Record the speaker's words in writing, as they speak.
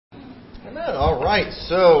Amen. All right,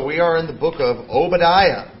 so we are in the book of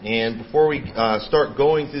Obadiah, and before we start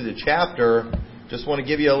going through the chapter, just want to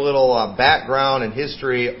give you a little background and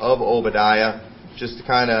history of Obadiah, just to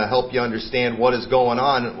kind of help you understand what is going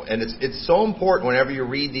on. And it's so important whenever you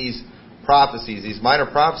read these prophecies, these minor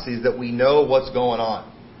prophecies, that we know what's going on.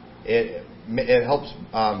 It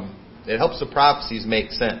helps the prophecies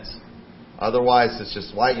make sense. Otherwise, it's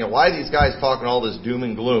just why are these guys talking all this doom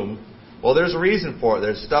and gloom? Well, there's a reason for it.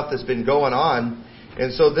 There's stuff that's been going on.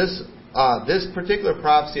 And so this particular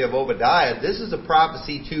prophecy of Obadiah, this is a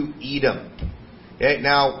prophecy to Edom. Okay?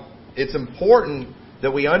 Now, it's important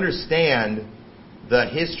that we understand the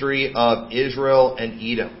history of Israel and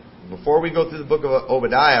Edom. Before we go through the book of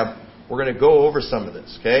Obadiah, we're going to go over some of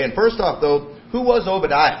this. Okay? And first off, though, who was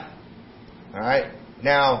Obadiah? All right?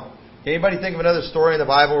 Now, can anybody think of another story in the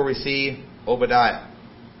Bible where we see Obadiah?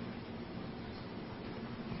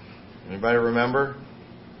 Anybody remember?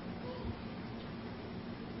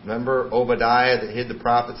 Remember Obadiah that hid the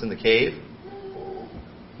prophets in the cave?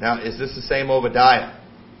 Now, is this the same Obadiah?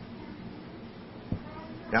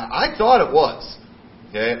 Now, I thought it was.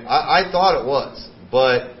 Okay, I thought it was,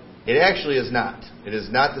 but it actually is not. It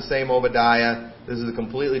is not the same Obadiah. This is a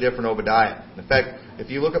completely different Obadiah. In fact, if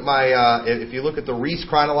you look at the Reese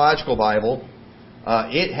Chronological Bible,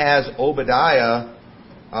 it has Obadiah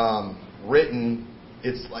written.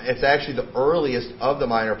 It's actually the earliest of the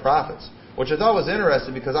minor prophets, which I thought was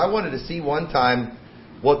interesting because I wanted to see one time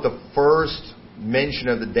what the first mention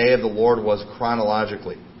of the day of the Lord was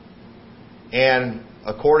chronologically. And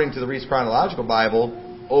according to the Reese Chronological Bible,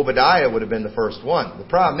 Obadiah would have been the first one. The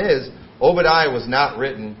problem is, Obadiah was not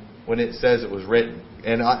written when it says it was written.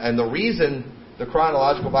 And the reason the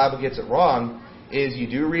Chronological Bible gets it wrong is you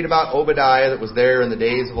do read about Obadiah that was there in the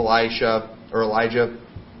days of Elijah.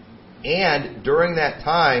 And during that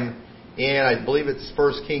time, and I believe it's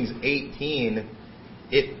 1 Kings 18,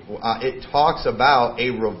 it talks about a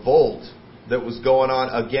revolt that was going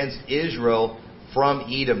on against Israel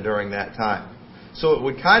from Edom during that time. So it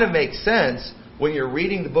would kind of make sense when you're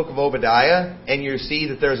reading the book of Obadiah and you see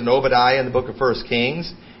that there's an Obadiah in the book of 1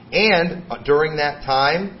 Kings, and during that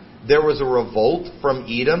time there was a revolt from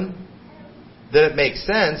Edom, then it makes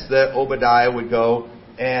sense that Obadiah would go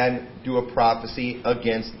and do a prophecy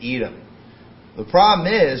against Edom. The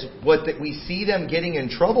problem is, what that we see them getting in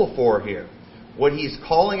trouble for here, what he's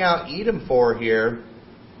calling out Edom for here,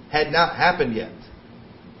 had not happened yet.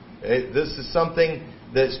 This is something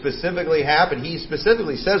that specifically happened. He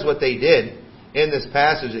specifically says what they did in this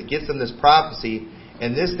passage that gets them this prophecy,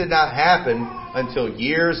 and this did not happen until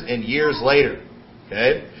years and years later.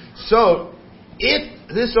 Okay? So, if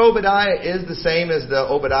this Obadiah is the same as the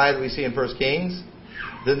Obadiah that we see in 1 Kings,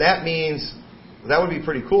 then that means, that would be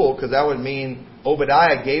pretty cool, because that would mean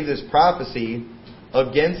Obadiah gave this prophecy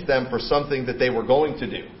against them for something that they were going to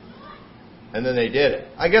do. And then they did it.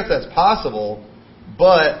 I guess that's possible,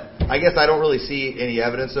 but I guess I don't really see any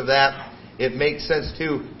evidence of that. It makes sense,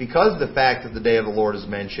 too, because of the fact that the day of the Lord is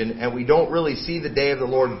mentioned, and we don't really see the day of the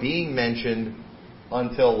Lord being mentioned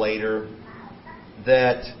until later,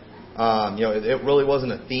 that it really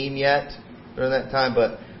wasn't a theme yet during that time,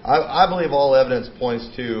 but I believe all evidence points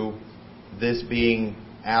to this being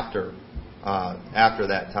after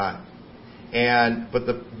that time. But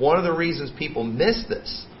one of the reasons people miss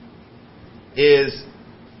this is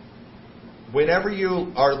whenever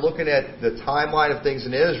you are looking at the timeline of things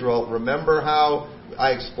in Israel, remember how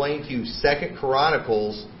I explained to you 2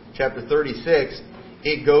 Chronicles chapter 36,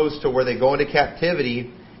 it goes to where they go into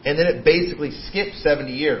captivity, and then it basically skips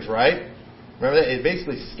 70 years, right? Remember that? It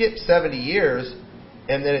basically skips 70 years,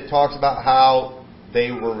 and then it talks about how they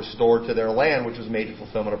were restored to their land, which was made to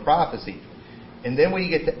fulfillment of prophecy. And then when you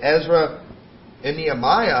get to Ezra and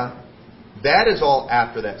Nehemiah, that is all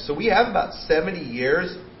after that. So we have about 70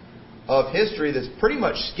 years of history that's pretty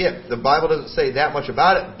much skipped. The Bible doesn't say that much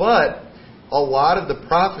about it, but a lot of the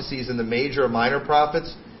prophecies in the major and minor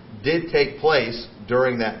prophets did take place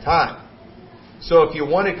during that time. So if you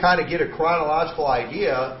want to kind of get a chronological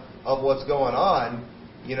idea of what's going on,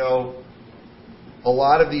 a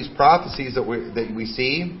lot of these prophecies that we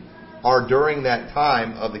see are during that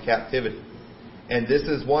time of the captivity. And this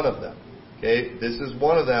is one of them. Okay? This is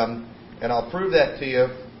one of them. And I'll prove that to you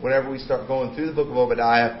whenever we start going through the book of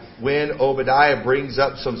Obadiah, when Obadiah brings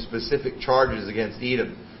up some specific charges against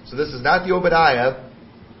Edom. So this is not the Obadiah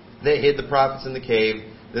that hid the prophets in the cave.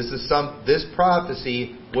 This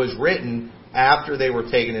prophecy was written after they were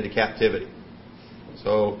taken into captivity.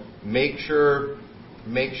 So make sure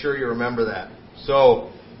you remember that. So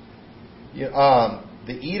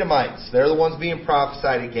the Edomites, they're the ones being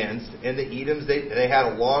prophesied against, and the Edoms, they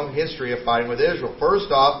had a long history of fighting with Israel.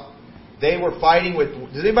 First off, they were fighting with...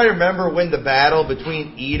 Does anybody remember when the battle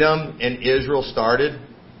between Edom and Israel started?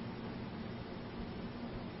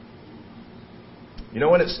 You know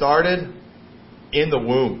when it started? In the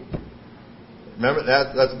womb. Remember,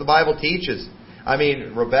 that's what the Bible teaches. I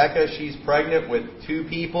mean, Rebecca, she's pregnant with two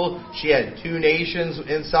people. She had two nations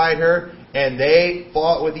inside her, and they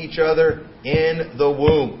fought with each other in the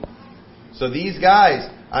womb. So these guys,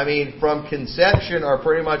 I mean, from conception are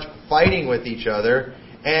pretty much fighting with each other.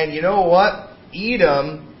 And you know what?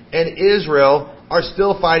 Edom and Israel are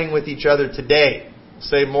still fighting with each other today. We'll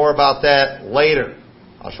say more about that later.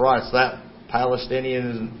 That's right, it's that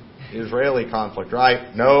Palestinian-Israeli conflict,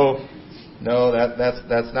 right? No,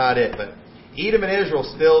 that's not it. But Edom and Israel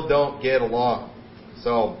still don't get along.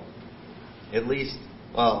 So, at least,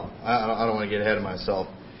 well, I don't want to get ahead of myself.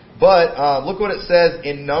 But look what it says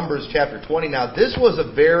in Numbers chapter 20. Now, this was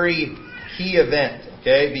a very key event,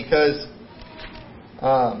 okay? Because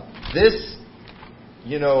this,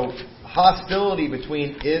 hostility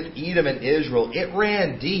between Edom and Israel, it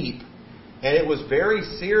ran deep, and it was very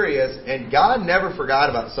serious, and God never forgot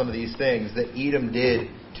about some of these things that Edom did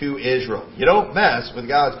to Israel. You don't mess with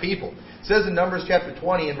God's people. It says in Numbers chapter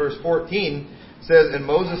 20 and verse 14, it says, And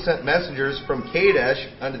Moses sent messengers from Kadesh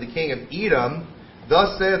unto the king of Edom,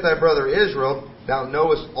 Thus saith thy brother Israel, Thou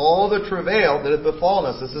knowest all the travail that hath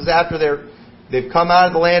befallen us. This is after they've come out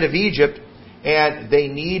of the land of Egypt, and they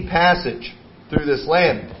need passage through this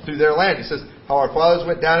land, through their land. He says, How our fathers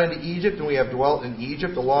went down into Egypt, and we have dwelt in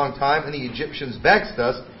Egypt a long time, and the Egyptians vexed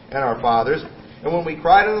us and our fathers. And when we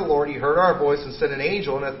cried unto the Lord, He heard our voice, and sent an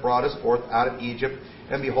angel, and hath brought us forth out of Egypt.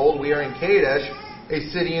 And behold, we are in Kadesh, a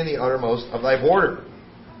city in the uttermost of thy border.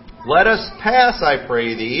 Let us pass, I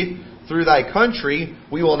pray thee, through thy country.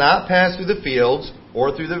 We will not pass through the fields,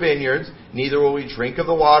 or through the vineyards, neither will we drink of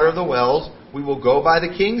the water of the wells. We will go by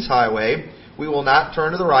the king's highway. We will not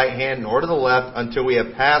turn to the right hand, nor to the left, until we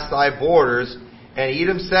have passed thy borders. And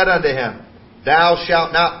Edom said unto him, Thou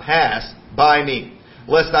shalt not pass by me,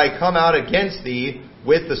 lest I come out against thee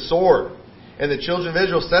with the sword. And the children of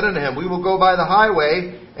Israel said unto him, We will go by the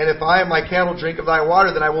highway, and if I and my cattle drink of thy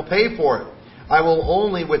water, then I will pay for it. I will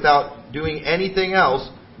only, without doing anything else,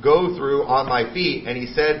 go through on my feet. And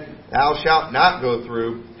he said, Thou shalt not go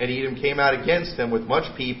through. And Edom came out against him with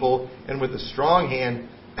much people and with a strong hand.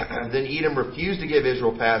 Then Edom refused to give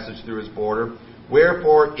Israel passage through his border.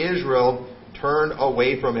 Wherefore Israel turned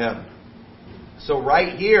away from him. So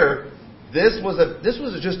right here, this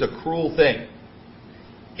was just a cruel thing.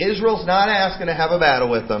 Israel's not asking to have a battle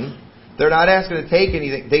with them. They're not asking to take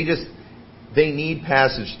anything. They need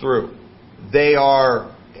passage through. They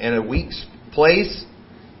are in a weak place.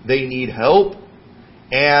 They need help.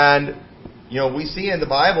 And, we see in the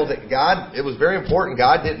Bible that God, it was very important.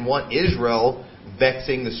 God didn't want Israel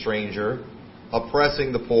vexing the stranger,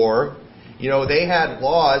 oppressing the poor. They had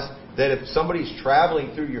laws that if somebody's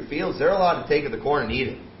traveling through your fields, they're allowed to take of the corn and eat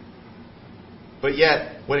it. But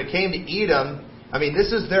yet, when it came to Edom,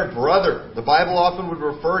 this is their brother. The Bible often would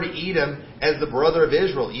refer to Edom as the brother of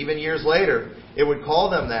Israel. Even years later, it would call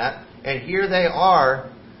them that. And here they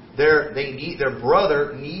are. Their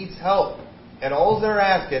brother needs help. And all they're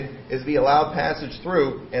asking is to be allowed passage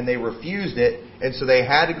through, and they refused it. And so they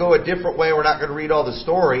had to go a different way. We're not going to read all the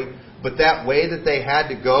story. But that way that they had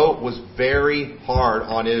to go was very hard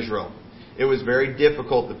on Israel. It was very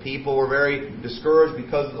difficult. The people were very discouraged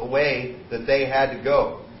because of the way that they had to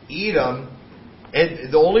go. Edom,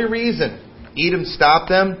 and the only reason Edom stopped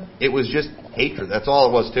them, it was just hatred. That's all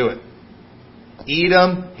it was to it.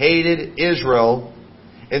 Edom hated Israel.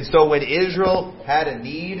 And so when Israel had a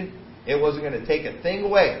need, it wasn't going to take a thing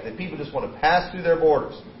away. That people just want to pass through their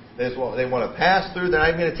borders. They want to pass through. They're not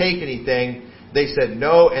even going to take anything. They said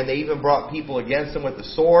no, and they even brought people against them with the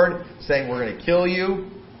sword, saying, We're going to kill you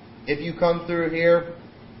if you come through here.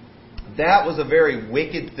 That was a very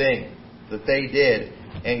wicked thing that they did.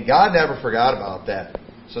 And God never forgot about that.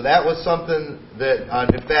 So that was something that,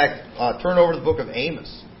 in fact, turn over to the book of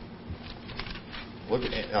Amos. Look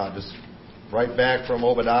at just right back from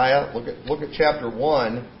Obadiah. Look at chapter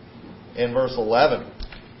 1 and verse 11.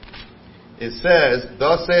 It says,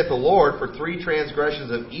 Thus saith the Lord, For 3 transgressions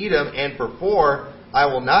of Edom, and for 4, I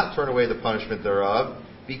will not turn away the punishment thereof,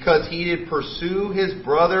 because he did pursue his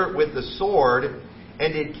brother with the sword,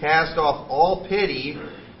 and did cast off all pity,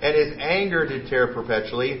 and his anger did tear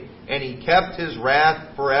perpetually, and he kept his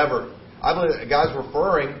wrath forever. I believe that God's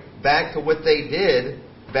referring back to what they did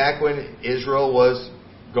back when Israel was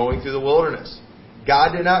going through the wilderness.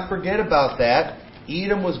 God did not forget about that.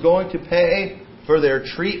 Edom was going to pay for their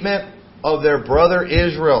treatment of their brother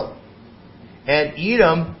Israel. And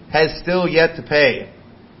Edom has still yet to pay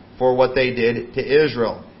for what they did to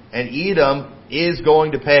Israel. And Edom is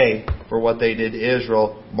going to pay for what they did to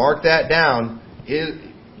Israel. Mark that down.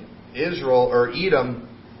 Israel, or Edom,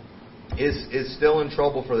 is still in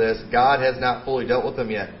trouble for this. God has not fully dealt with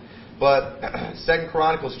them yet. But 2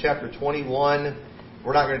 Chronicles chapter 21,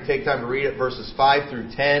 we're not going to take time to read it, verses 5 through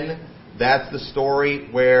 10. That's the story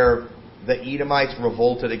where the Edomites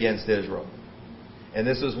revolted against Israel. And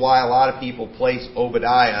this is why a lot of people place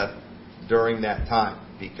Obadiah during that time.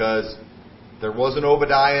 Because there was an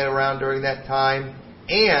Obadiah around during that time,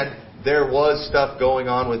 and there was stuff going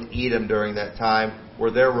on with Edom during that time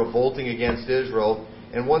where they're revolting against Israel.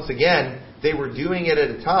 And once again, they were doing it at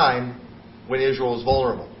a time when Israel was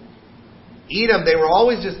vulnerable. Edom, they were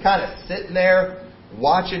always just kind of sitting there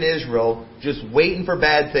watching Israel, just waiting for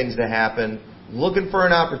bad things to happen, looking for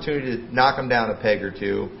an opportunity to knock them down a peg or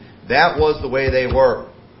two. That was the way they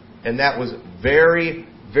were. And that was very,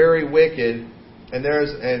 very wicked. And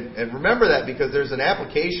and remember that, because there's an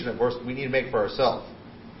application, of course, we need to make for ourselves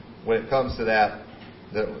when it comes to that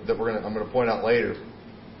I'm going to point out later.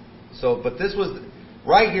 But this was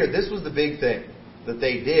right here. This was the big thing that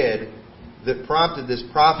they did that prompted this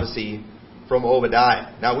prophecy from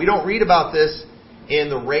Obadiah. Now, we don't read about this in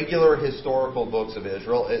the regular historical books of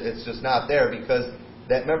Israel. It's just not there, because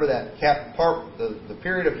remember that the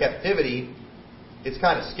period of captivity, it's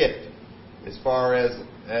kind of skipped as far as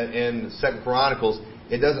in 2 Chronicles.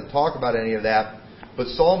 It doesn't talk about any of that. But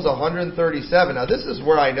Psalms 137, now this is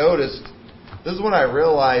where I noticed, this is when I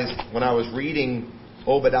realized when I was reading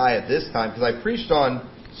Obadiah this time, because I preached on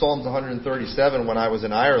Psalms 137 when I was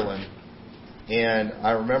in Ireland. And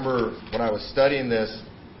I remember when I was studying this,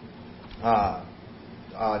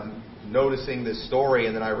 noticing this story,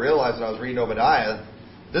 and then I realized when I was reading Obadiah,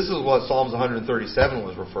 this is what Psalms 137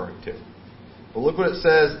 was referring to. But look what it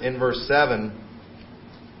says in verse 7.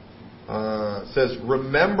 It says,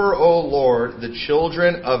 "Remember, O Lord, the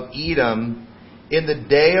children of Edom in the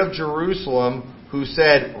day of Jerusalem, who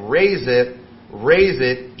said, raise it,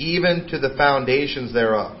 even to the foundations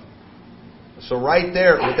thereof." So right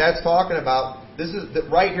there, what that's talking about, this is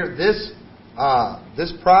right here.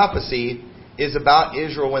 This prophecy is about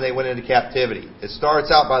Israel when they went into captivity. It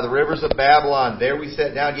starts out by the rivers of Babylon. There we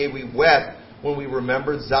sat down, yea, we wept when we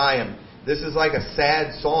remembered Zion. This is like a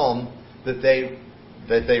sad psalm that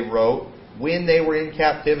they wrote when they were in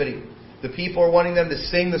captivity. The people are wanting them to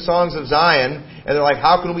sing the songs of Zion, and they're like,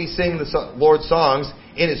 how can we sing the Lord's songs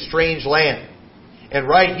in a strange land? And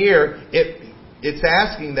right here, it's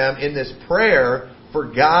asking them in this prayer for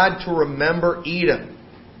God to remember Edom.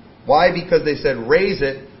 Why? Because they said, raise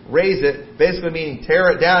it, basically meaning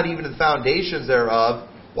tear it down even to the foundations thereof.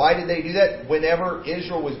 Why did they do that? Whenever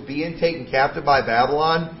Israel was being taken captive by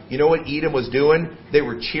Babylon, you know what Edom was doing? They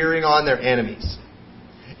were cheering on their enemies.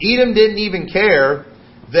 Edom didn't even care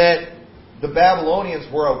that the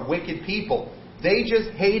Babylonians were a wicked people. They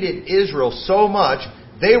just hated Israel so much,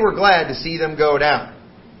 they were glad to see them go down.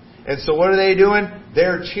 And so what are they doing?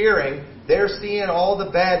 They're cheering. They're seeing all the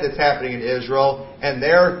bad that's happening in Israel, and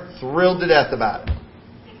they're thrilled to death about it.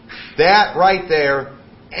 That right there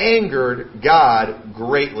angered God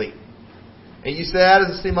greatly. And you say, that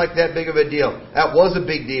doesn't seem like that big of a deal. That was a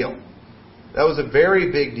big deal. That was a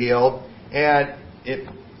very big deal. And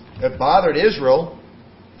it bothered Israel.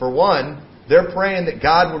 For one, they're praying that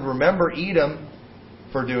God would remember Edom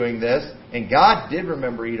for doing this. And God did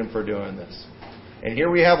remember Edom for doing this. And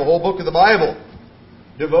here we have a whole book of the Bible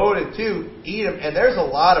devoted to Edom. And there's a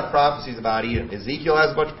lot of prophecies about Edom. Ezekiel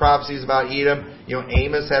has a bunch of prophecies about Edom.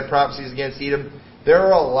 Amos had prophecies against Edom. There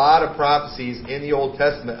are a lot of prophecies in the Old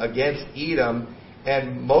Testament against Edom.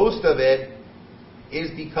 And most of it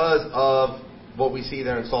is because of what we see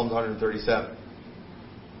there in Psalms 137.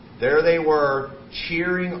 There they were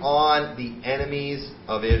cheering on the enemies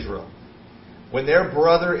of Israel. When their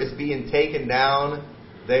brother is being taken down,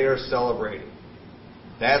 they are celebrating.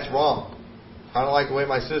 That's wrong. Kind of like the way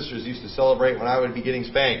my sisters used to celebrate when I would be getting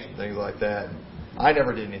spanked and things like that. I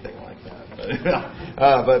never did anything like that.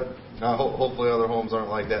 But hopefully other homes aren't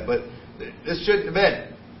like that. But this shouldn't have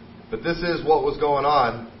been. But this is what was going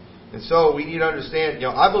on. And so we need to understand,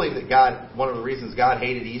 I believe that one of the reasons God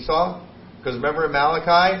hated Esau, because remember in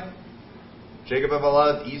Malachi, Jacob have I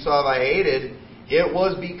loved, Esau have I hated, it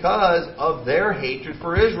was because of their hatred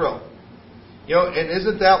for Israel. And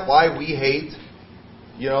isn't that why we hate,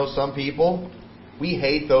 some people? We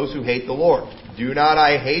hate those who hate the Lord. Do not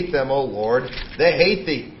I hate them, O Lord, they hate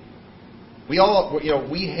thee. We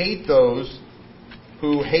hate those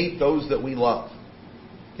who hate those that we love.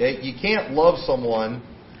 Okay? You can't love someone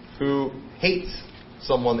who hates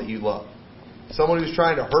someone that you love. Someone who's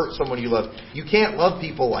trying to hurt someone you love. You can't love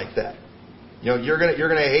people like that. You're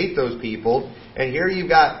gonna hate those people. And here you've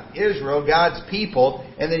got Israel, God's people,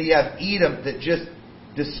 and then you have Edom that just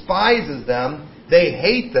despises them. They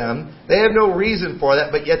hate them. They have no reason for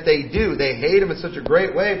that, but yet they do. They hate them in such a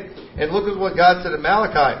great way. And look at what God said in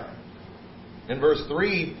Malachi. In verse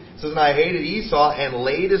 3, it says, "And I hated Esau, and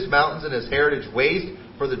laid his mountains and his heritage waste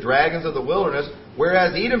for the dragons of the wilderness.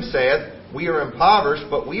 Whereas Edom saith, We are impoverished,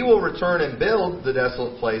 but we will return and build the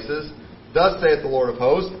desolate places. Thus saith the Lord of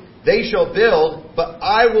hosts, They shall build, but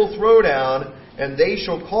I will throw down, and they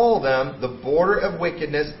shall call them the border of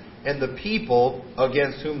wickedness, and the people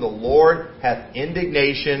against whom the Lord hath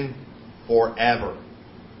indignation forever."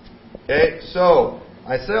 Okay, so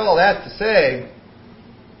I say all that to say,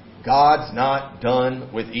 God's not done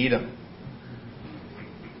with Edom.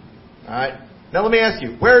 Alright, now let me ask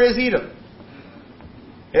you, where is Edom?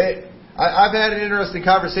 Okay, I've had an interesting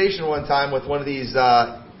conversation one time with one of these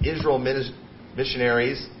Israel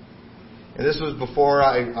missionaries, and this was before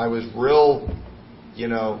I was real,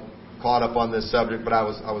 caught up on this subject, but I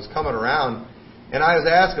was coming around, and I was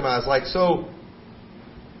asking him, I was like, so,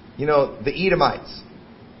 the Edomites,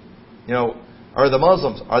 or the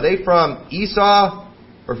Muslims, are they from Esau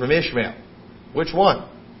or from Ishmael? Which one?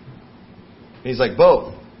 And he's like,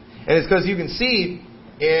 both. And it's because you can see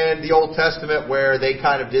in the Old Testament where they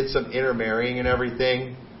kind of did some intermarrying and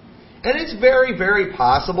everything. And it's very, very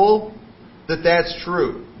possible that that's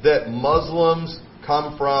true, that Muslims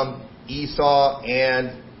come from Esau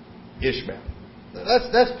and Ishmael.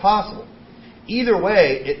 That's possible. Either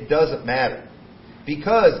way, it doesn't matter.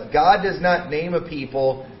 Because God does not name a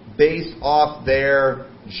people based off their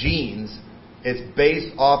genes. It's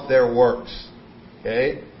based off their works.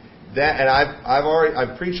 Okay? And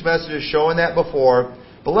I've preached messages showing that before.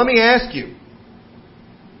 But let me ask you,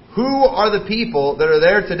 who are the people that are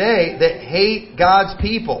there today that hate God's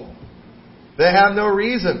people? They have no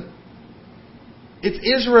reason. It's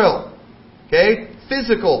Israel. Okay?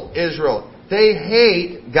 Physical Israel. They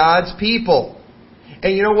hate God's people.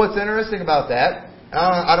 And you know what's interesting about that?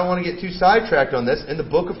 I don't want to get too sidetracked on this. In the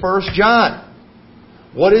book of 1 John,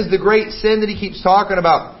 what is the great sin that he keeps talking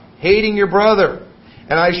about? Hating your brother.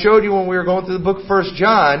 And I showed you when we were going through the book of 1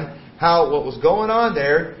 John how what was going on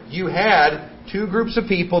there, you had two groups of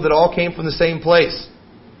people that all came from the same place.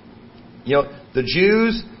 The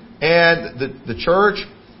Jews and the church,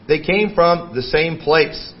 they came from the same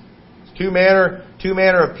place. It's two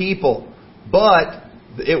manner of people. But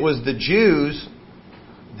it was the Jews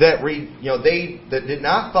that that did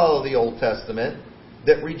not follow the Old Testament,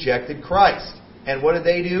 that rejected Christ. And what did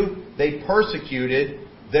they do? They persecuted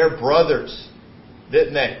their brothers,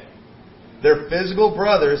 didn't they? Their physical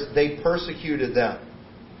brothers, they persecuted them.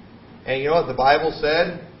 And you know what the Bible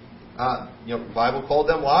said? The Bible called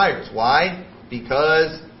them liars. Why?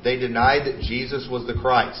 Because they denied that Jesus was the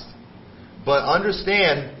Christ. But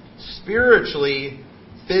understand, spiritually,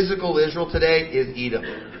 physical Israel today is Edom.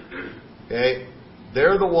 Okay?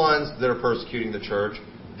 They're the ones that are persecuting the church.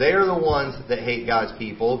 They are the ones that hate God's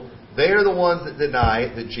people. They are the ones that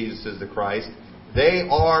deny that Jesus is the Christ. They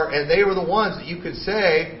were the ones that you could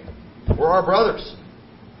say were our brothers.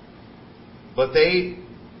 But they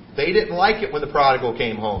didn't like it when the prodigal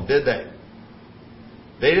came home, did they?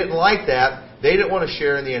 They didn't like that. They didn't want to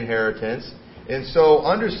share in the inheritance. And so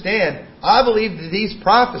understand, I believe that these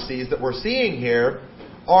prophecies that we're seeing here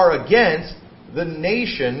are against the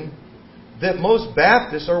nation that most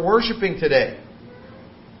Baptists are worshiping today.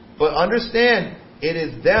 But understand, it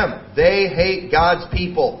is them. They hate God's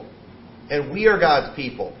people. And we are God's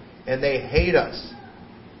people. And they hate us.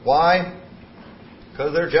 Why?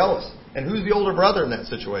 Because they're jealous. And who's the older brother in that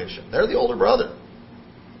situation? They're the older brother.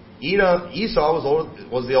 Esau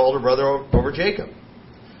was the older brother over Jacob.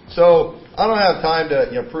 So, I don't have time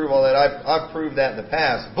to prove all that. I've proved that in the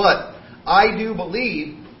past. But I do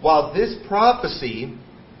believe, while this prophecy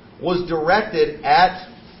was directed at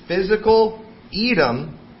physical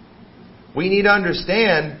Edom, we need to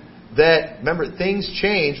understand that, remember, things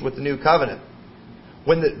change with the new covenant.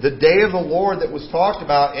 When the day of the Lord that was talked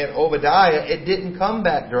about in Obadiah, it didn't come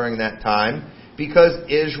back during that time because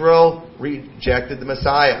Israel rejected the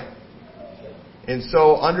Messiah. And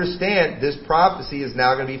so understand, this prophecy is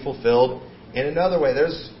now going to be fulfilled in another way.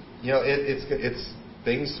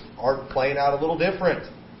 Things are playing out a little different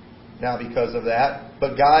now because of that.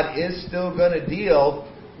 But God is still going to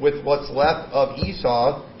deal with what's left of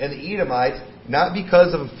Esau and the Edomites, not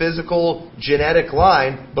because of a physical genetic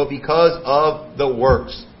line, but because of the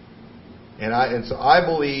works. And so I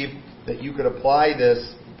believe that you could apply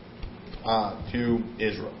this to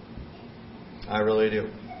Israel. I really do.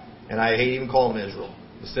 And I hate even calling them Israel.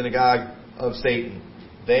 The synagogue of Satan.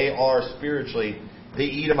 They are spiritually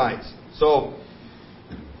the Edomites. So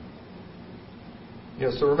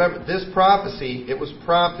remember, this prophecy, it was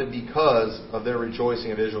prompted because of their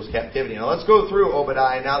rejoicing of Israel's captivity. Now let's go through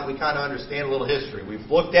Obadiah now that we kind of understand a little history. We've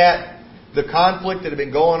looked at the conflict that had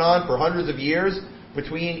been going on for hundreds of years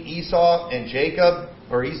between Esau and Jacob,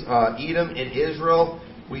 or Edom and Israel.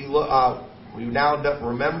 We now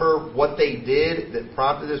remember what they did that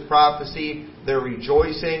prompted this prophecy. They're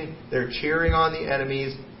rejoicing. They're cheering on the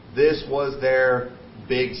enemies. This was their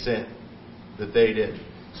big sin that they did.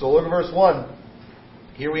 So look at verse 1.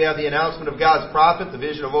 Here we have the announcement of God's prophet, the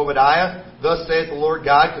vision of Obadiah. Thus saith the Lord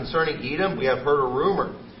God concerning Edom, we have heard a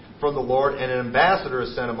rumor from the Lord, and an ambassador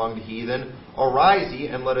is sent among the heathen. Arise ye,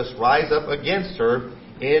 and let us rise up against her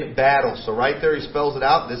in battle. So right there he spells it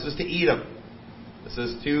out. This is to Edom. This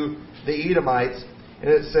is to the Edomites. And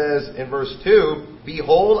it says in verse 2,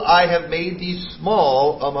 Behold, I have made thee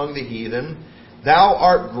small among the heathen. Thou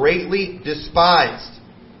art greatly despised.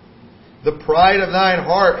 The pride of thine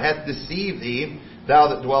heart hath deceived thee. Thou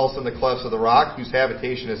that dwellest in the clefts of the rock, whose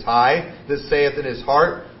habitation is high, that saith in his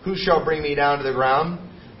heart, Who shall bring me down to the ground?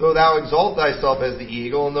 Though thou exalt thyself as the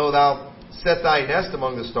eagle, and though thou set thy nest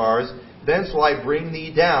among the stars, thence will I bring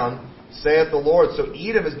thee down, saith the Lord. So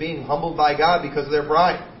Edom is being humbled by God because of their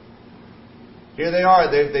pride. Here they are.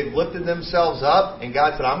 They've lifted themselves up, and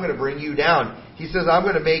God said, I'm going to bring you down. He says, I'm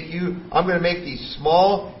going to make thee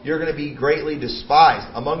small. You're going to be greatly despised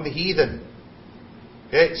among the heathen.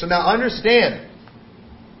 Okay, so now understand,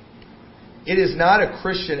 it is not a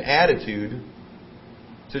Christian attitude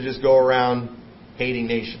to just go around hating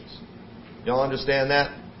nations. Y'all understand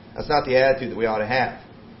that? That's not the attitude that we ought to have.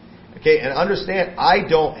 Okay, and understand, I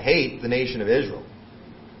don't hate the nation of Israel.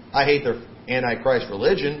 I hate their Antichrist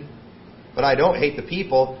religion, but I don't hate the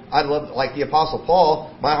people. I love, like the Apostle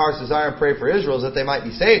Paul, my heart's desire and pray for Israel is that they might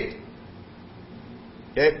be saved.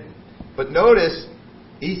 Okay? But notice,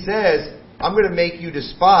 he says, I'm going to make you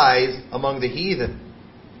despised among the heathen.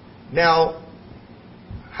 Now,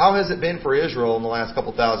 how has it been for Israel in the last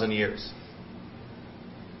couple thousand years?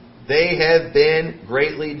 They have been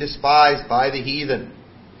greatly despised by the heathen.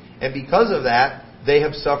 And because of that, they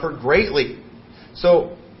have suffered greatly.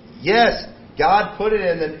 So, yes, God put it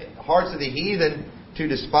in the hearts of the heathen to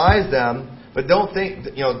despise them, but don't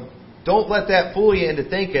let that fool you into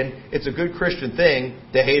thinking it's a good Christian thing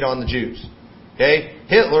to hate on the Jews. Okay?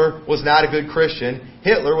 Hitler was not a good Christian.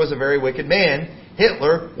 Hitler was a very wicked man.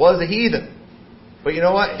 Hitler was a heathen. But you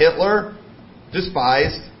know what? Hitler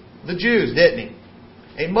despised the Jews, didn't he?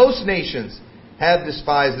 And most nations have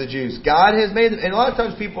despised the Jews. God has made them, and a lot of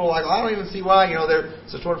times people are like, I don't even see why, they're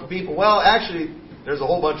such wonderful people. Well, actually, there's a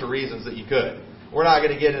whole bunch of reasons that you could. We're not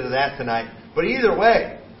going to get into that tonight. But either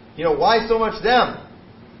way, why so much them?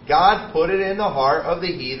 God put it in the heart of the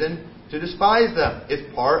heathen to despise them.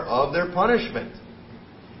 It's part of their punishment.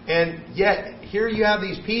 And yet, here you have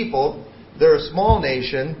these people, they're a small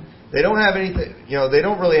nation, they don't have anything, they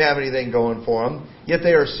don't really have anything going for them, yet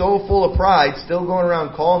they are so full of pride, still going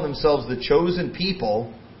around calling themselves the chosen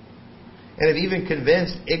people, and have even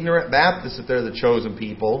convinced ignorant Baptists that they're the chosen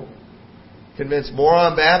people, convinced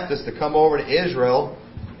moron Baptists to come over to Israel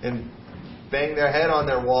and bang their head on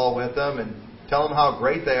their wall with them and tell them how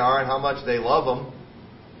great they are and how much they love them.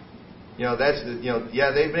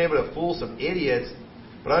 They've been able to fool some idiots,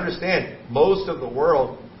 but understand, most of the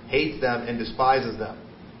world hates them and despises them.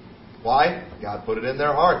 Why? God put it in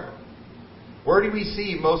their heart. Where do we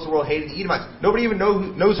see most of the world hating the Edomites? Nobody even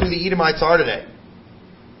knows who the Edomites are today.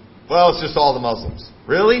 Well, it's just all the Muslims.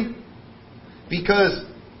 Really? Because,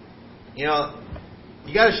 you got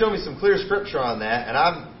to show me some clear scripture on that, and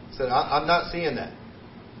I'm not seeing that.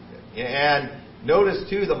 And notice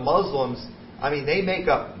too, the Muslims, they make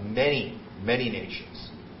up many, many nations.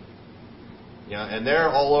 And they're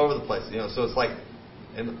all over the place. So it's like,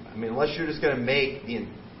 unless you're just going to make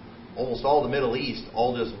almost all the Middle East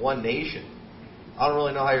all just one nation, I don't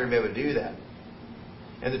really know how you're going to be able to do that.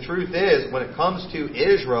 And the truth is, when it comes to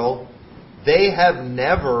Israel, they have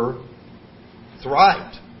never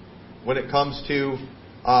thrived when it comes to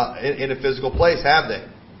in a physical place, have they?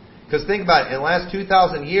 Because think about it, in the last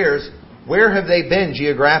 2,000 years, where have they been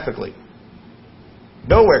geographically?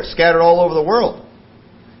 Nowhere, scattered all over the world.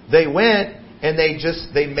 They went and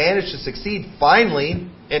they managed to succeed finally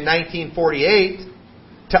in 1948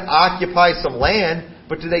 to occupy some land,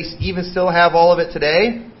 but do they even still have all of it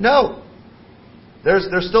today? No.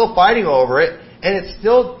 They're still fighting over it, and it's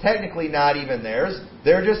still technically not even theirs.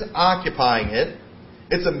 They're just occupying it.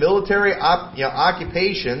 It's a military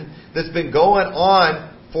occupation that's been going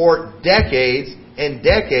on for decades and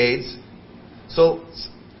decades. So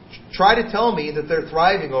try to tell me that they're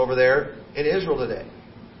thriving over there in Israel today.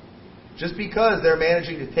 just because they're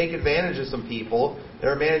managing to take advantage of some people,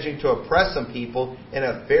 they're managing to oppress some people in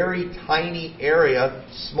a very tiny area,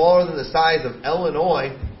 smaller than the size of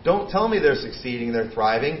Illinois, don't tell me they're succeeding, they're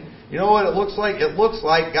thriving. You know what it looks like? It looks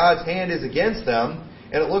like God's hand is against them,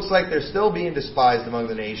 and it looks like they're still being despised among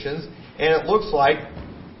the nations, and it looks like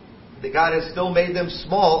that God has still made them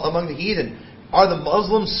small among the heathen. Are the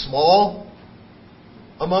Muslims small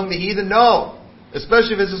among the heathen? No.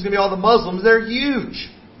 Especially if it's just going to be all the Muslims. They're huge.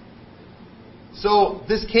 So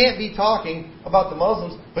this can't be talking about the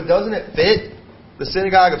Muslims, but doesn't it fit the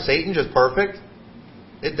synagogue of Satan just perfect?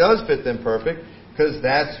 It does fit them perfect, because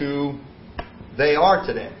that's who they are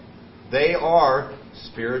today. They are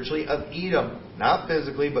spiritually of Edom. Not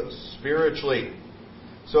physically, but spiritually.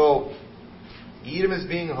 So Edom is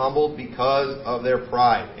being humbled because of their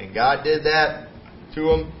pride. And God did that to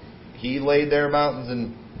them. He laid their mountains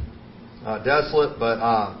in desolate, but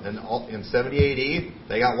in 70 AD,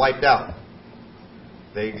 they got wiped out.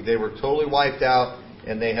 They were totally wiped out,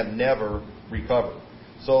 and they have never recovered.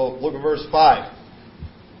 So look at verse 5.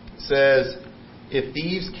 It says, if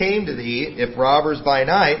thieves came to thee, if robbers by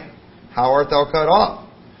night, how art thou cut off?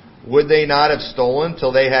 Would they not have stolen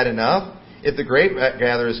till they had enough? If the grape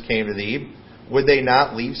gatherers came to thee, would they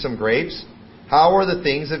not leave some grapes? How are the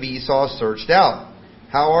things of Esau searched out?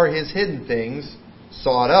 How are his hidden things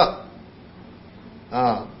sought up?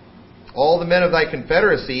 All the men of thy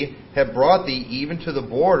confederacy have brought thee even to the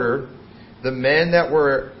border. The men that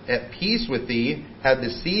were at peace with thee have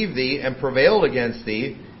deceived thee and prevailed against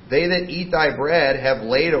thee. They that eat thy bread have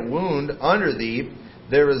laid a wound under thee.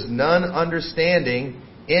 There is none understanding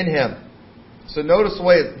in him. So notice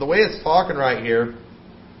the way it's talking right here.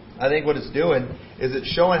 I think what it's doing is it's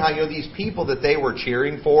showing how, these people that they were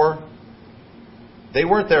cheering for, they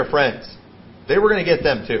weren't their friends. They were going to get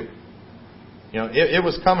them too. It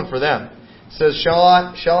was coming for them. It says, Shall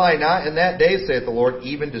I not in that day, saith the Lord,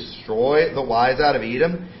 even destroy the wise out of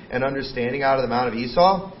Edom, and understanding out of the mount of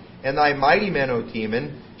Esau? And thy mighty men, O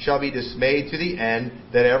Teman, shall be dismayed to the end,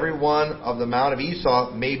 that every one of the mount of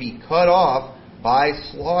Esau may be cut off by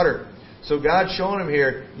slaughter. So God's showing them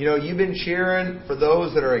here, you've been cheering for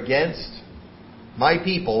those that are against my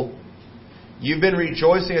people. You've been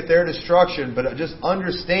rejoicing at their destruction, but just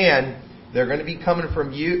understand they're going to be coming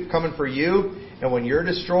for you, and when you're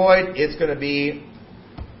destroyed, it's going to be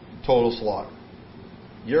total slaughter.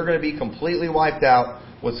 You're going to be completely wiped out.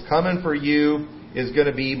 What's coming for you is going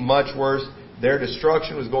to be much worse. Their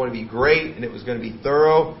destruction was going to be great, and it was going to be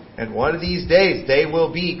thorough, and one of these days, they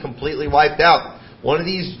will be completely wiped out. One of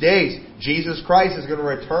these days, Jesus Christ is going to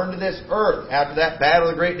return to this earth after that battle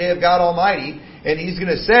of the great day of God Almighty, and He's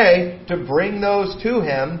going to say to bring those to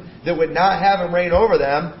Him that would not have Him reign over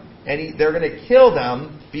them, and they're going to kill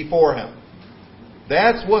them before Him.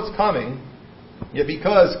 That's what's coming,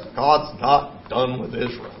 because God's not done with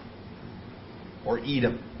Israel or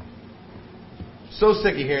Edom. So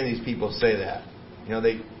sick of hearing these people say that.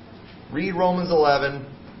 They read Romans 11,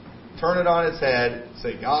 turn it on its head,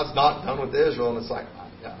 say God's not done with Israel, and it's like,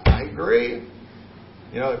 I agree.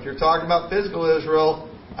 If you're talking about physical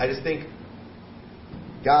Israel, I just think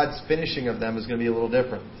God's finishing of them is going to be a little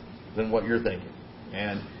different than what you're thinking.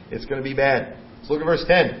 And it's going to be bad. Let's look at verse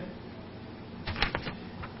 10.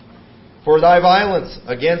 For thy violence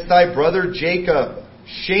against thy brother Jacob,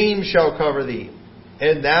 shame shall cover thee,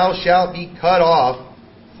 and thou shalt be cut off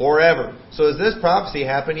forever. So has this prophecy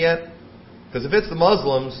happened yet? Because if it's the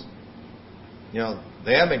Muslims,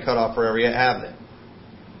 they haven't been cut off forever yet, have they?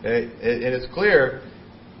 Okay? And it's clear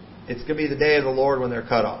it's going to be the day of the Lord when they're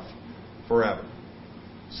cut off forever.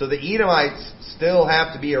 So the Edomites still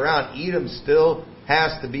have to be around. Edom still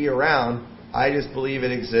has to be around. I just believe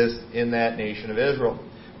it exists in that nation of Israel.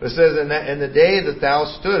 But it says, in the day that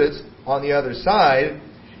thou stoodest on the other side,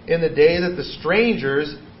 in the day that the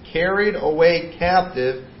strangers carried away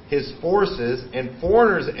captive his forces, and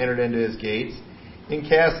foreigners entered into his gates, and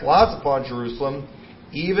cast lots upon Jerusalem,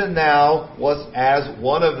 even thou wast as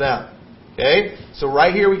one of them. Okay? So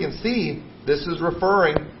right here we can see this is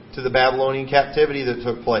referring to the Babylonian captivity that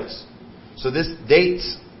took place. So this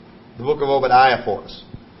dates the book of Obadiah for us.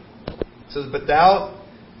 It says, But thou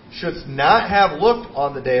shouldst not have looked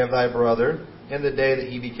on the day of thy brother, in the day that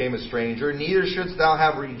he became a stranger, neither shouldst thou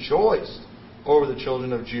have rejoiced over the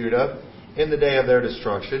children of Judah in the day of their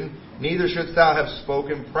destruction, neither shouldst thou have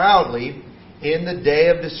spoken proudly in the day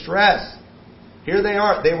of distress. Here they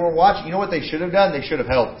are. They were watching. You know what they should have done? They should have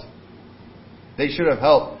helped. They should have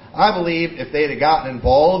helped. I believe if they had gotten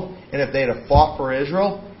involved and if they had fought for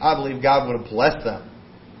Israel, I believe God would have blessed them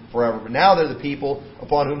forever. But now they're the people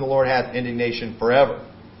upon whom the Lord hath indignation forever.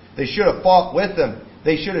 They should have fought with them.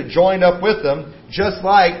 They should have joined up with them, just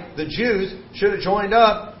like the Jews should have joined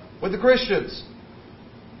up with the Christians.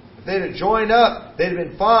 If they'd have joined up, they'd have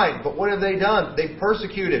been fine. But what have they done? They've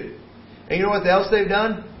persecuted. And you know what else they've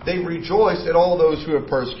done? They've rejoiced at all those who have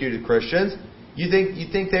persecuted Christians. You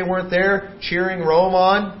think they weren't there cheering Rome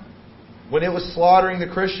on when it was slaughtering the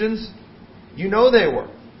Christians? You know they were.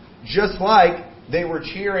 Just like they were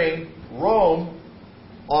cheering Rome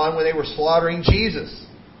on when they were slaughtering Jesus.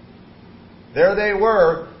 There they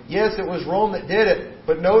were. Yes, it was Rome that did it.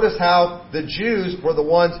 But notice how the Jews were the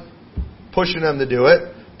ones pushing them to do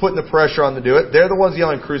it, putting the pressure on them to do it. They're the ones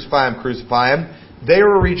yelling, "Crucify him, crucify him." They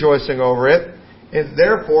were rejoicing over it. And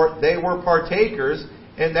therefore, they were partakers.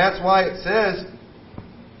 And that's why it says,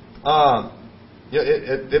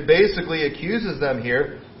 it basically accuses them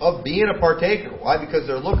here of being a partaker. Why? Because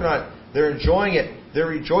they're looking on it. They're enjoying it. They're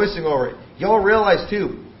rejoicing over it. Y'all realize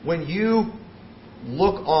too, when you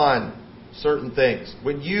look on certain things,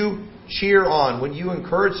 when you cheer on, when you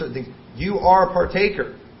encourage certain things, you are a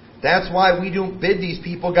partaker. That's why we don't bid these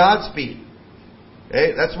people Godspeed.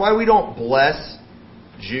 Okay? That's why we don't bless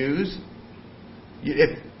Jews.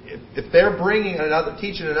 If they're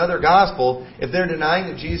teaching another gospel, if they're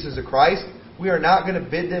denying that Jesus is Christ, we are not going to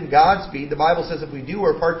bid them Godspeed. The Bible says if we do,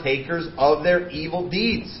 we're partakers of their evil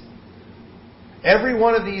deeds. Every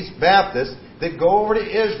one of these Baptists that go over to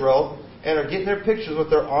Israel and are getting their pictures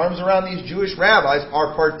with their arms around these Jewish rabbis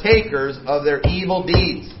are partakers of their evil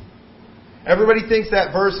deeds. Everybody thinks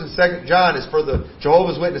that verse in 2 John is for the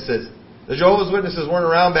Jehovah's Witnesses. The Jehovah's Witnesses weren't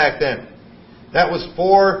around back then. That was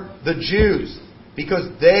for the Jews, because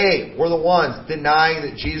they were the ones denying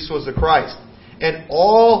that Jesus was the Christ. And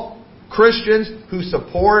all Christians who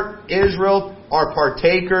support Israel are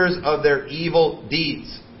partakers of their evil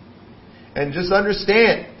deeds. And just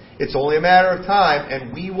understand, it's only a matter of time,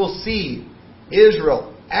 and we will see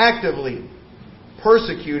Israel actively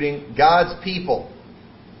persecuting God's people.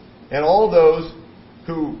 And all those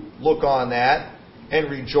who look on that and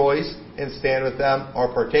rejoice and stand with them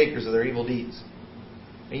are partakers of their evil deeds.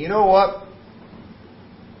 And you know what?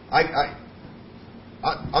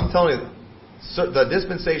 I'm telling you, the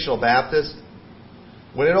dispensational Baptists,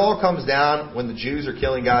 when it all comes down, when the Jews are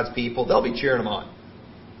killing God's people, they'll be cheering them on.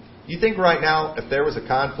 You think right now, if there was a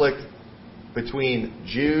conflict between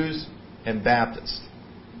Jews and Baptists,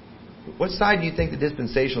 what side do you think the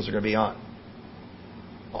dispensationalists are going to be on?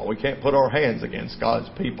 Oh, we can't put our hands against God's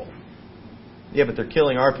people. Yeah, but they're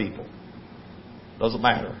killing our people. Doesn't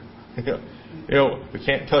matter. We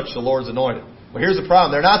can't touch the Lord's anointed. Well, here's the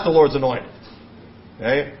problem. They're not the Lord's anointed.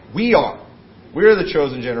 Okay? We are. We're the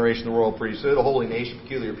chosen generation, the royal priesthood, a holy nation,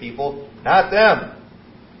 peculiar people. Not them.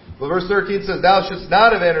 But verse 13 says, "Thou shouldst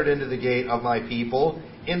not have entered into the gate of my people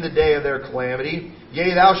in the day of their calamity.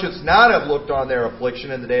 Yea, thou shouldst not have looked on their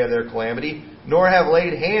affliction in the day of their calamity, nor have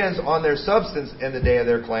laid hands on their substance in the day of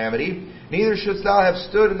their calamity. Neither shouldst thou have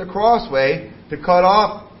stood in the crossway to cut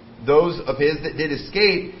off those of his that did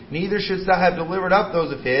escape. Neither shouldst thou have delivered up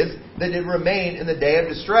those of his that did remain in the day of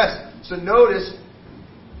distress." So notice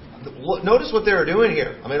what they were doing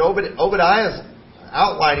here. I mean, Obadiah is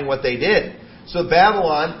outlining what they did. So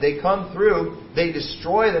Babylon, they come through, they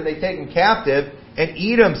destroy them, they take them captive, and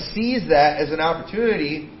Edom sees that as an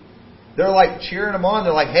opportunity. They're like cheering them on.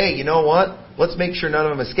 They're like, "Hey, you know what? Let's make sure none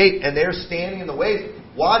of them escape." And they're standing in the way,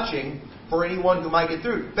 watching for anyone who might get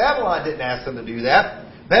through. Babylon didn't ask them to do that.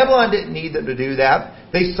 Babylon didn't need them to do that.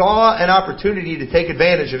 They saw an opportunity to take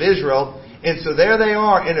advantage of Israel, and so there they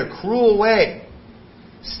are in a cruel way,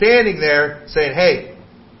 standing there saying, "Hey,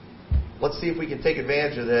 let's see if we can take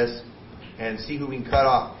advantage of this and see who we can cut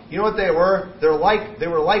off." You know what they were? They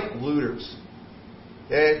were like looters.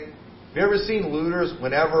 Okay? Have you ever seen looters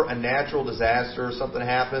whenever a natural disaster or something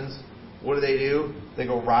happens? What do? They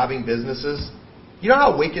go robbing businesses. You know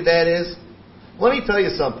how wicked that is? Let me tell you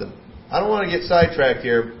something. I don't want to get sidetracked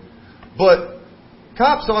here, but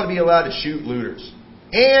cops ought to be allowed to shoot looters.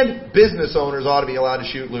 And business owners ought to be allowed to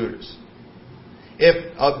shoot looters. If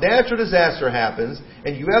a natural disaster happens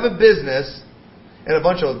and you have a business and a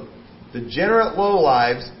bunch of degenerate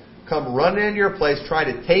lowlives come running into your place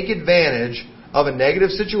trying to take advantage of a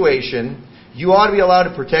negative situation, you ought to be allowed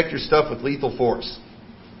to protect your stuff with lethal force.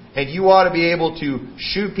 And you ought to be able to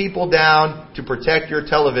shoot people down to protect your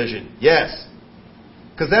television. Yes.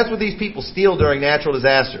 Because that's what these people steal during natural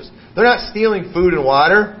disasters. They're not stealing food and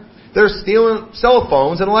water. They're stealing cell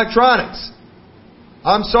phones and electronics.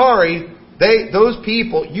 I'm sorry. Those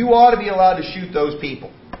people, you ought to be allowed to shoot those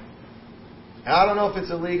people. And I don't know if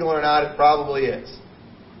it's illegal or not. It probably is.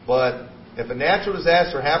 But if a natural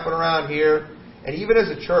disaster happened around here, and even as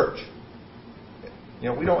a church,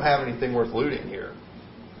 we don't have anything worth looting here.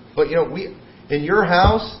 But, in your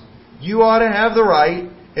house, you ought to have the right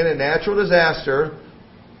in a natural disaster,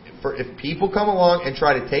 for if people come along and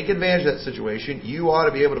try to take advantage of that situation, you ought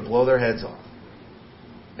to be able to blow their heads off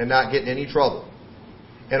and not get in any trouble.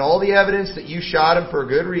 And all the evidence that you shot them for a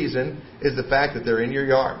good reason is the fact that they're in your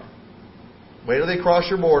yard. Wait till they cross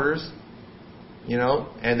your borders,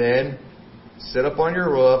 and then sit up on your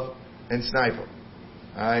roof and snipe them.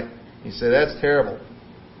 Alright? You say, that's terrible.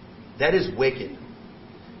 That is wicked.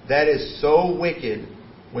 That is so wicked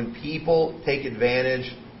when people take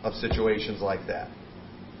advantage of situations like that.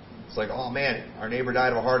 It's like, oh man, our neighbor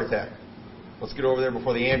died of a heart attack. Let's get over there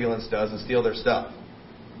before the ambulance does and steal their stuff.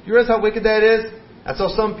 Do you realize how wicked that is? That's how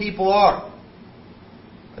some people are.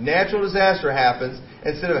 A natural disaster happens.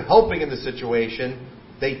 Instead of helping in the situation,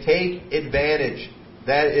 they take advantage.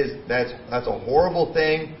 That's a horrible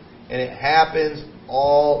thing, and it happens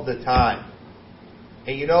all the time.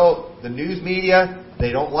 And the news media,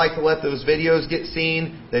 they don't like to let those videos get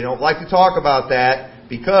seen. They don't like to talk about that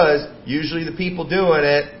because usually the people doing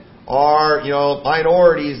it are,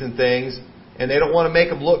 minorities and things, and they don't want to make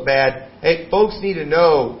them look bad. Hey, folks need to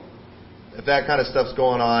know if that kind of stuff's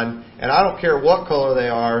going on, and I don't care what color they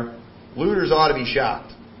are, looters ought to be shot.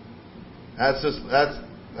 That's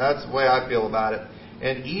the way I feel about it.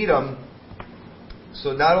 And Edom,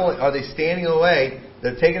 so not only are they standing in the way,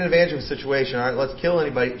 they're taking advantage of a situation. All right, let's kill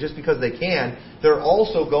anybody just because they can. They're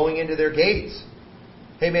also going into their gates.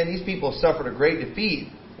 Hey man, these people have suffered a great defeat.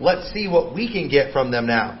 Let's see what we can get from them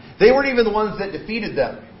now. They weren't even the ones that defeated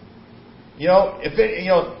them. To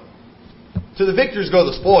the victors go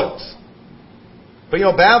the spoils. But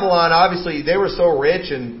Babylon, obviously, they were so rich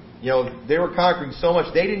and they were conquering so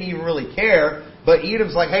much, they didn't even really care. But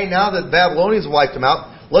Edom's like, hey, now that the Babylonians wiped them out,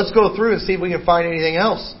 let's go through and see if we can find anything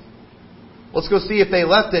else. Let's go see if they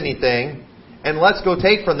left anything, and let's go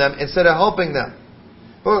take from them instead of helping them.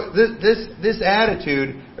 But this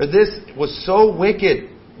attitude, or this was so wicked,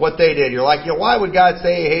 what they did. You're like, why would God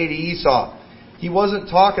say he hated Esau? He wasn't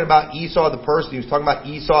talking about Esau the person. He was talking about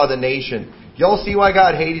Esau the nation. Y'all see why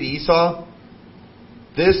God hated Esau?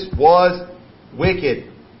 This was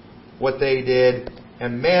wicked, what they did.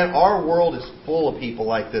 And man, our world is full of people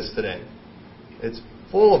like this today. It's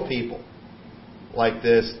full of people like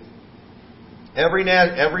this. Every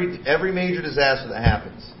major disaster that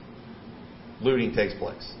happens, looting takes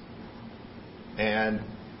place. And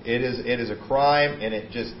it is a crime, and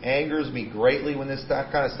it just angers me greatly when this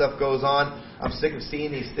kind of stuff goes on. I'm sick of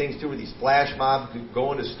seeing these things too, where these flash mobs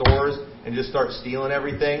go into stores and just start stealing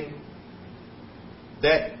everything.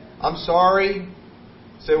 That, I'm sorry,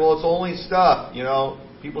 say, well, it's only stuff,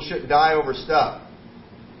 people shouldn't die over stuff.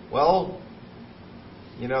 Well,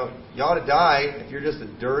 you ought to die if you're just a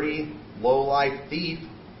dirty, low-life thief,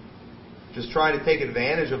 just trying to take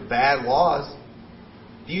advantage of bad laws.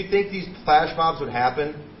 Do you think these flash mobs would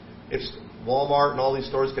happen if Walmart and all these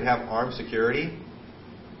stores could have armed security?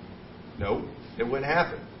 No, it wouldn't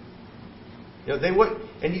happen. They would.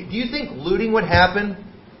 And do you think looting would happen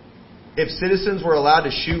if citizens were allowed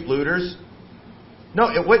to shoot looters?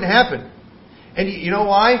 No, it wouldn't happen. And you know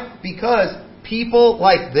why? Because people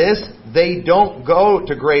like this, they don't go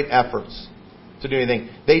to great efforts to do anything.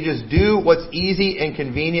 They just do what's easy and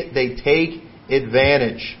convenient. They take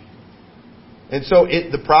advantage. And so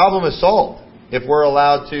the problem is solved if we're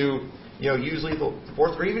allowed to, use lethal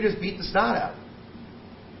force or even just beat the snot out.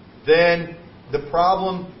 Then the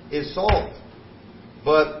problem is solved.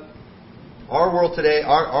 But our world today,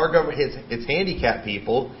 our government, it's handicapped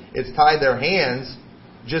people. It's tied their hands,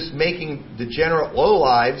 just making degenerate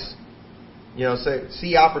lowlives,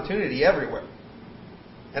 see opportunity everywhere.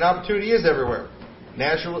 And opportunity is everywhere.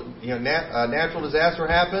 Natural disaster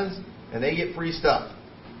happens, and they get free stuff.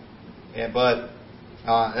 But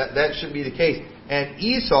that shouldn't be the case. And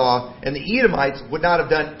Esau and the Edomites would not have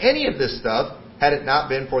done any of this stuff had it not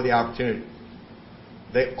been for the opportunity.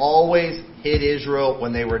 They always hid Israel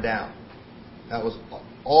when they were down. That was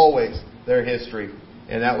always their history.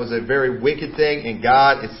 And that was a very wicked thing, and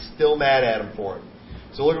God is still mad at them for it.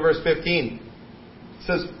 So look at verse 15. It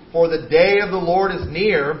says, "For the day of the Lord is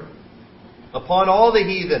near upon all the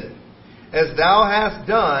heathen. As thou hast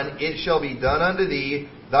done, it shall be done unto thee.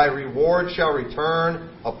 Thy reward shall return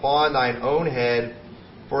upon thine own head.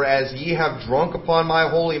 For as ye have drunk upon my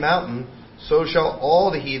holy mountain, so shall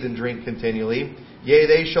all the heathen drink continually. Yea,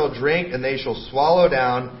 they shall drink, and they shall swallow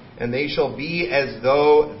down, and they shall be as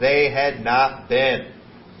though they had not been."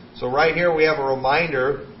 So right here we have a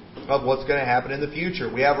reminder of what's going to happen in the future.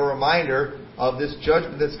 We have a reminder of this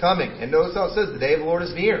judgment that's coming. And notice how it says, the day of the Lord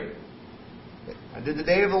is near. Has the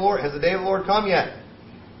day of the Lord come yet?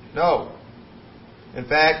 No. In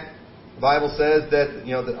fact, The Bible says that,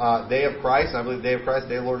 the day of Christ, and I believe the day of Christ, the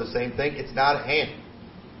day of the Lord, the same thing. It's not at hand.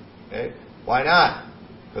 Okay? Why not?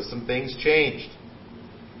 Because some things changed.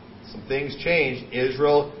 Some things changed.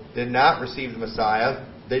 Israel did not receive the Messiah.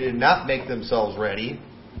 They did not make themselves ready.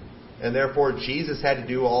 And therefore, Jesus had to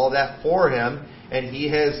do all that for him. And He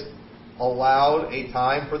has allowed a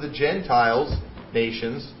time for the Gentiles,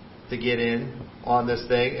 nations, to get in on this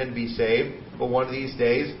thing and be saved. But one of these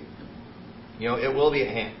days, it will be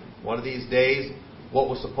at hand. One of these days, what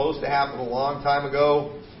was supposed to happen a long time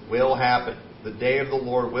ago will happen. The day of the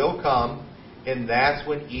Lord will come, and that's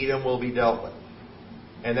when Edom will be dealt with.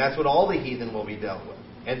 And that's when all the heathen will be dealt with.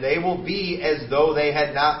 And they will be as though they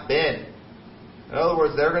had not been. In other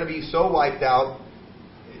words, they're going to be so wiped out,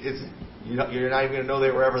 you're not even going to know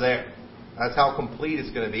they were ever there. That's how complete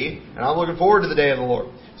it's going to be. And I'm looking forward to the day of the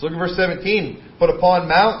Lord. So look at verse 17. But upon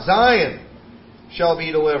Mount Zion shall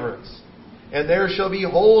be deliverance, and there shall be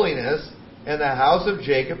holiness, and the house of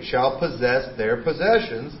Jacob shall possess their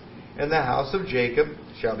possessions, and the house of Jacob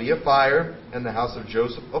shall be a fire, and the house of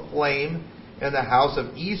Joseph a flame, and the house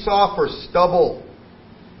of Esau for stubble.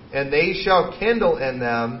 And they shall kindle in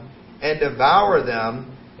them, and devour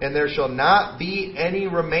them, and there shall not be any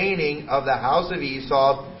remaining of the house of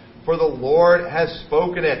Esau, for the Lord has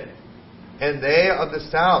spoken it. And they of the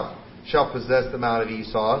south shall possess the mount of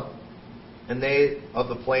Esau, and they of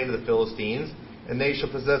the plain of the Philistines, and they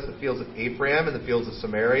shall possess the fields of Ephraim, and the fields of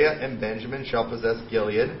Samaria, and Benjamin shall possess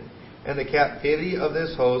Gilead. And the captivity of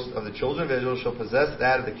this host of the children of Israel shall possess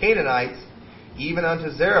that of the Canaanites, even unto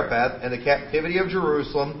Zarephath, and the captivity of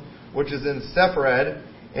Jerusalem, which is in Sepharad,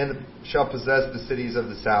 and shall possess the cities of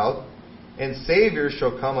the south. And saviors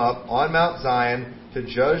shall come up on Mount Zion to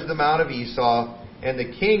judge the mount of Esau, and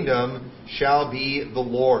the kingdom shall be the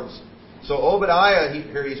Lord's. So Obadiah,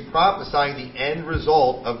 he's prophesying the end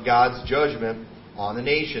result of God's judgment on the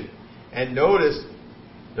nation. And notice,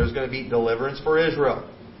 there's going to be deliverance for Israel.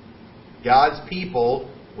 God's people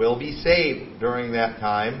will be saved during that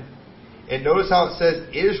time. And notice how it says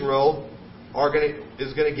Israel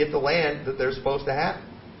is going to get the land that they're supposed to have.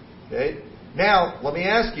 Okay? Now, let me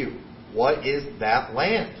ask you, what is that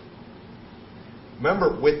land?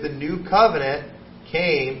 Remember, with the new covenant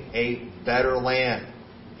came a better land,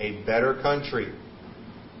 a better country.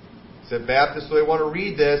 So Baptists, they want to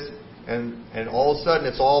read this, and all of a sudden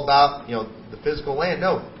it's all about the physical land.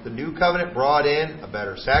 No, the new covenant brought in a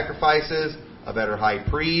better sacrifices, a better high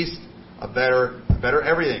priest, a better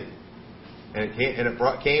everything. And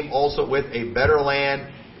it came also with a better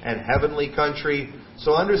land and heavenly country.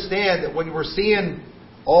 So understand that when we're seeing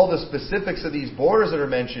all the specifics of these borders that are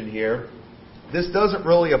mentioned here, this doesn't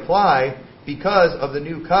really apply because of the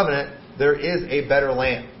new covenant. There is a better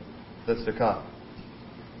land that's to come.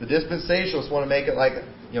 The dispensationalists want to make it like,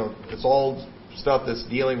 it's all stuff that's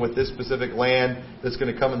dealing with this specific land that's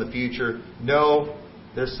going to come in the future. No,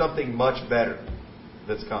 there's something much better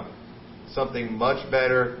that's coming. Something much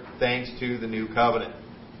better thanks to the new covenant.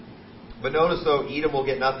 But notice though, Edom will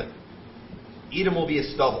get nothing. Edom will be a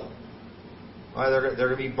stubble. Right, they're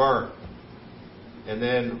going to be burned. And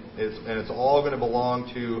then it's all going to belong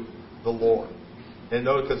to the Lord. And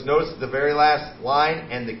notice the very last line,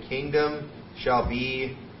 and the kingdom shall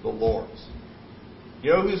be the Lord's.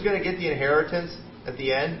 You know who's going to get the inheritance at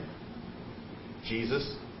the end?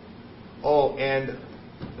 Jesus. Oh, and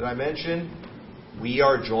did I mention we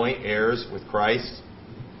are joint heirs with Christ?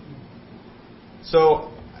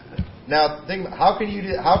 So now think, how could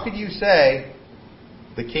you say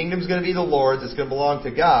the kingdom's going to be the Lord's, it's going to belong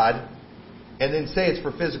to God, and then say it's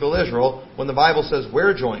for physical Israel when the Bible says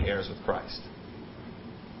we're joint heirs with Christ?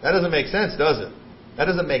 That doesn't make sense, does it? That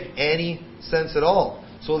doesn't make any sense at all.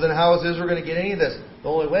 So then how is Israel going to get any of this? The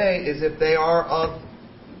only way is if they are of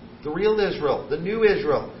the real Israel, the new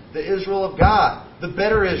Israel, the Israel of God, the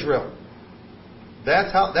better Israel.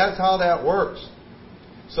 That's how that works.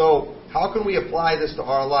 So how can we apply this to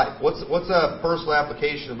our life? What's a personal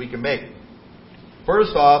application that we can make?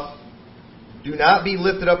 First off, do not be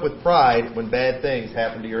lifted up with pride when bad things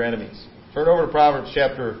happen to your enemies. Turn over to Proverbs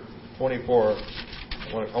chapter 24.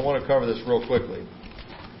 I want to cover this real quickly,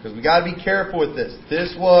 because we got to be careful with this.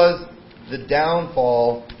 This was the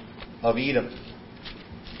downfall of Edom.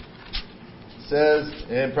 It says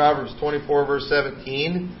in Proverbs 24 verse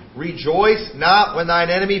 17, "Rejoice not when thine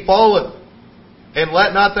enemy falleth, and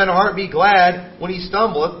let not thine heart be glad when he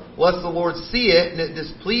stumbleth, lest the Lord see it and it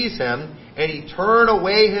displease him, and he turn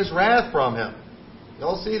away his wrath from him."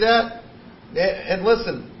 Y'all see that? And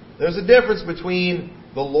listen, there's a difference between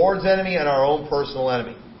the Lord's enemy and our own personal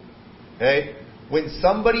enemy. Okay?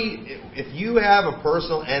 If you have a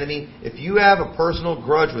personal enemy, if you have a personal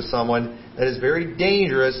grudge with someone, that is very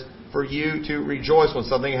dangerous for you to rejoice when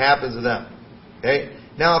something happens to them. Okay?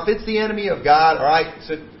 Now, if it's the enemy of God, all right,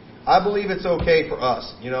 so I believe it's okay for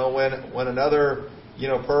us. When another,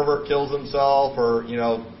 pervert kills himself or,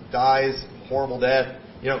 dies horrible death,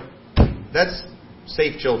 that's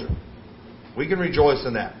safe children. We can rejoice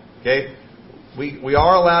in that. Okay? We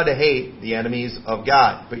are allowed to hate the enemies of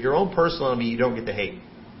God, but your own personal enemy you don't get to hate.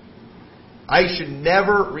 I should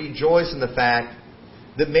never rejoice in the fact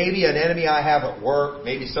that maybe an enemy I have at work,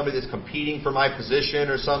 maybe somebody that's competing for my position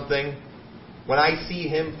or something, when I see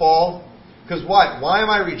him fall, because why? Why am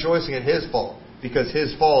I rejoicing at his fall? Because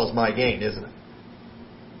his fall is my gain, isn't it?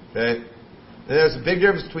 Okay? And there's a big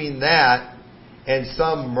difference between that and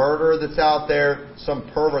some murderer that's out there,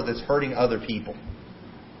 some pervert that's hurting other people.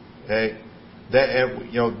 Okay?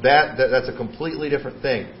 That's a completely different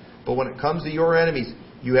thing. But when it comes to your enemies,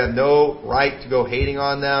 you have no right to go hating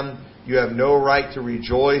on them. You have no right to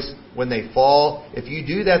rejoice when they fall. If you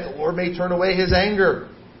do that, the Lord may turn away His anger.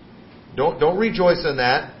 Don't rejoice in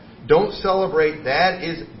that. Don't celebrate. That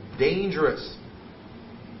is dangerous.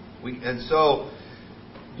 Look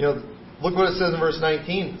what it says in verse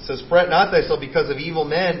 19. It says, "Fret not thyself because of evil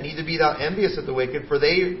men, neither be thou envious at the wicked, for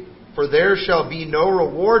there shall be no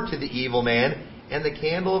reward to the evil man, and the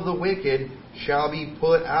candle of the wicked shall be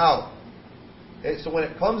put out." And so when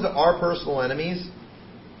it comes to our personal enemies,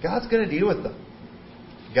 God's going to deal with them.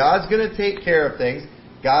 God's going to take care of things.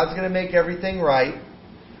 God's going to make everything right.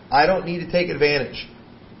 I don't need to take advantage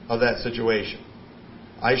of that situation.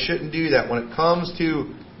 I shouldn't do that. When it comes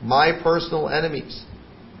to my personal enemies,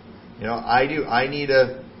 I do. I need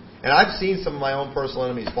to... And I've seen some of my own personal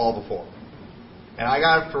enemies fall before. And I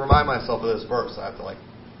got to remind myself of this verse. I have to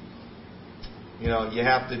you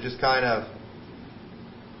have to just kind of,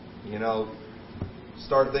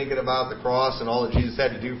 start thinking about the cross and all that Jesus had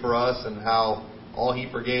to do for us and how all He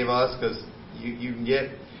forgave us, because you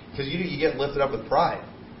get lifted up with pride.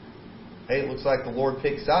 Hey, it looks like the Lord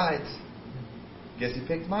picked sides. Guess He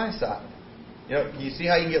picked my side. You see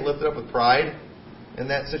how you can get lifted up with pride in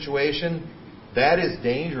that situation? That is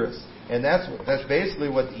dangerous. And that's basically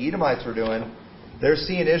what the Edomites were doing. They're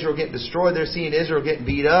seeing Israel get destroyed. They're seeing Israel getting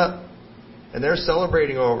beat up. And they're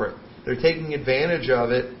celebrating over it. They're taking advantage of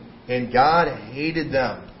it. And God hated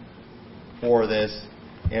them for this.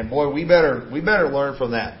 And boy, we better learn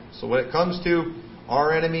from that. So when it comes to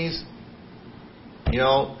our enemies,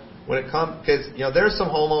 because there's some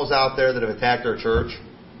homos out there that have attacked our church.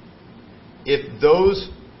 If those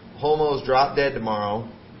homos drop dead tomorrow,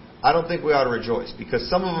 I don't think we ought to rejoice, because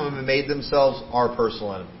some of them have made themselves our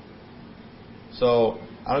personal enemy. So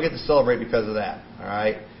I don't get to celebrate because of that. All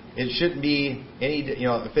right. It shouldn't be any,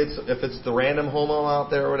 if it's the random homo out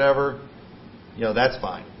there or whatever, that's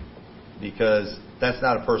fine, because that's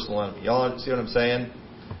not a personal enemy. Y'all see what I'm saying?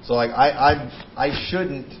 So I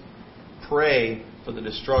shouldn't pray for the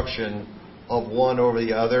destruction of one over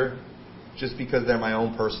the other just because they're my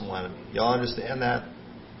own personal enemy. Y'all understand that?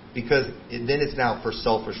 Because then it's now for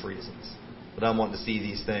selfish reasons that I'm wanting to see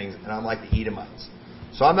these things, and I'm like the Edomites.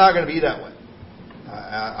 So I'm not going to be that way.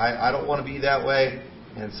 I don't want to be that way.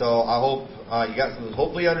 And so I hope you guys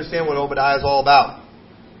hopefully understand what Obadiah is all about.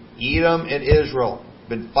 Edom and Israel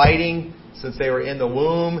been fighting since they were in the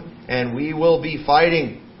womb, and we will be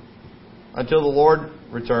fighting until the Lord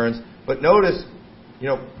returns. But notice,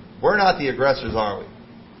 we're not the aggressors, are we?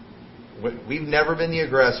 We've never been the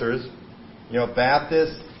aggressors.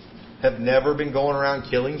 Baptists have never been going around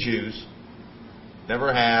killing Jews.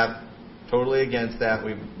 Never have. Totally against that.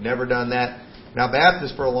 We've never done that. Now,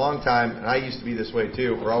 Baptists for a long time, and I used to be this way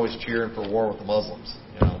too, we're always cheering for war with the Muslims.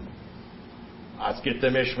 Let's get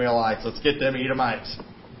them Ishmaelites. Let's get them Edomites.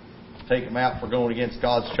 Take them out for going against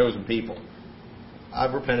God's chosen people.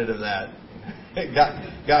 I've repented of that.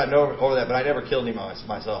 Gotten over that, but I never killed anyone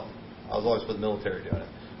myself. I was always for the military doing it.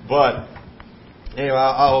 But anyway,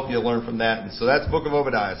 I hope you learn from that. And so that's the book of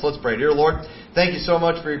Obadiah. So let's pray. Dear Lord, thank you so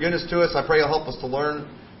much for your goodness to us. I pray you'll help us to learn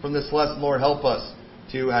from this lesson. Lord, help us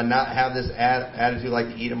to not have this attitude like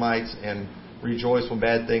the Edomites and rejoice when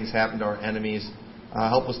bad things happen to our enemies.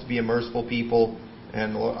 Help us to be a merciful people.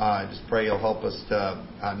 And I just pray you'll help us to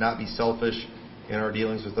not be selfish in our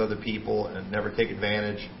dealings with other people and never take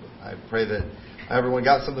advantage. I pray that everyone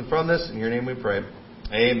got something from this. In your name we pray.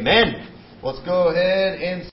 Amen. Let's go ahead and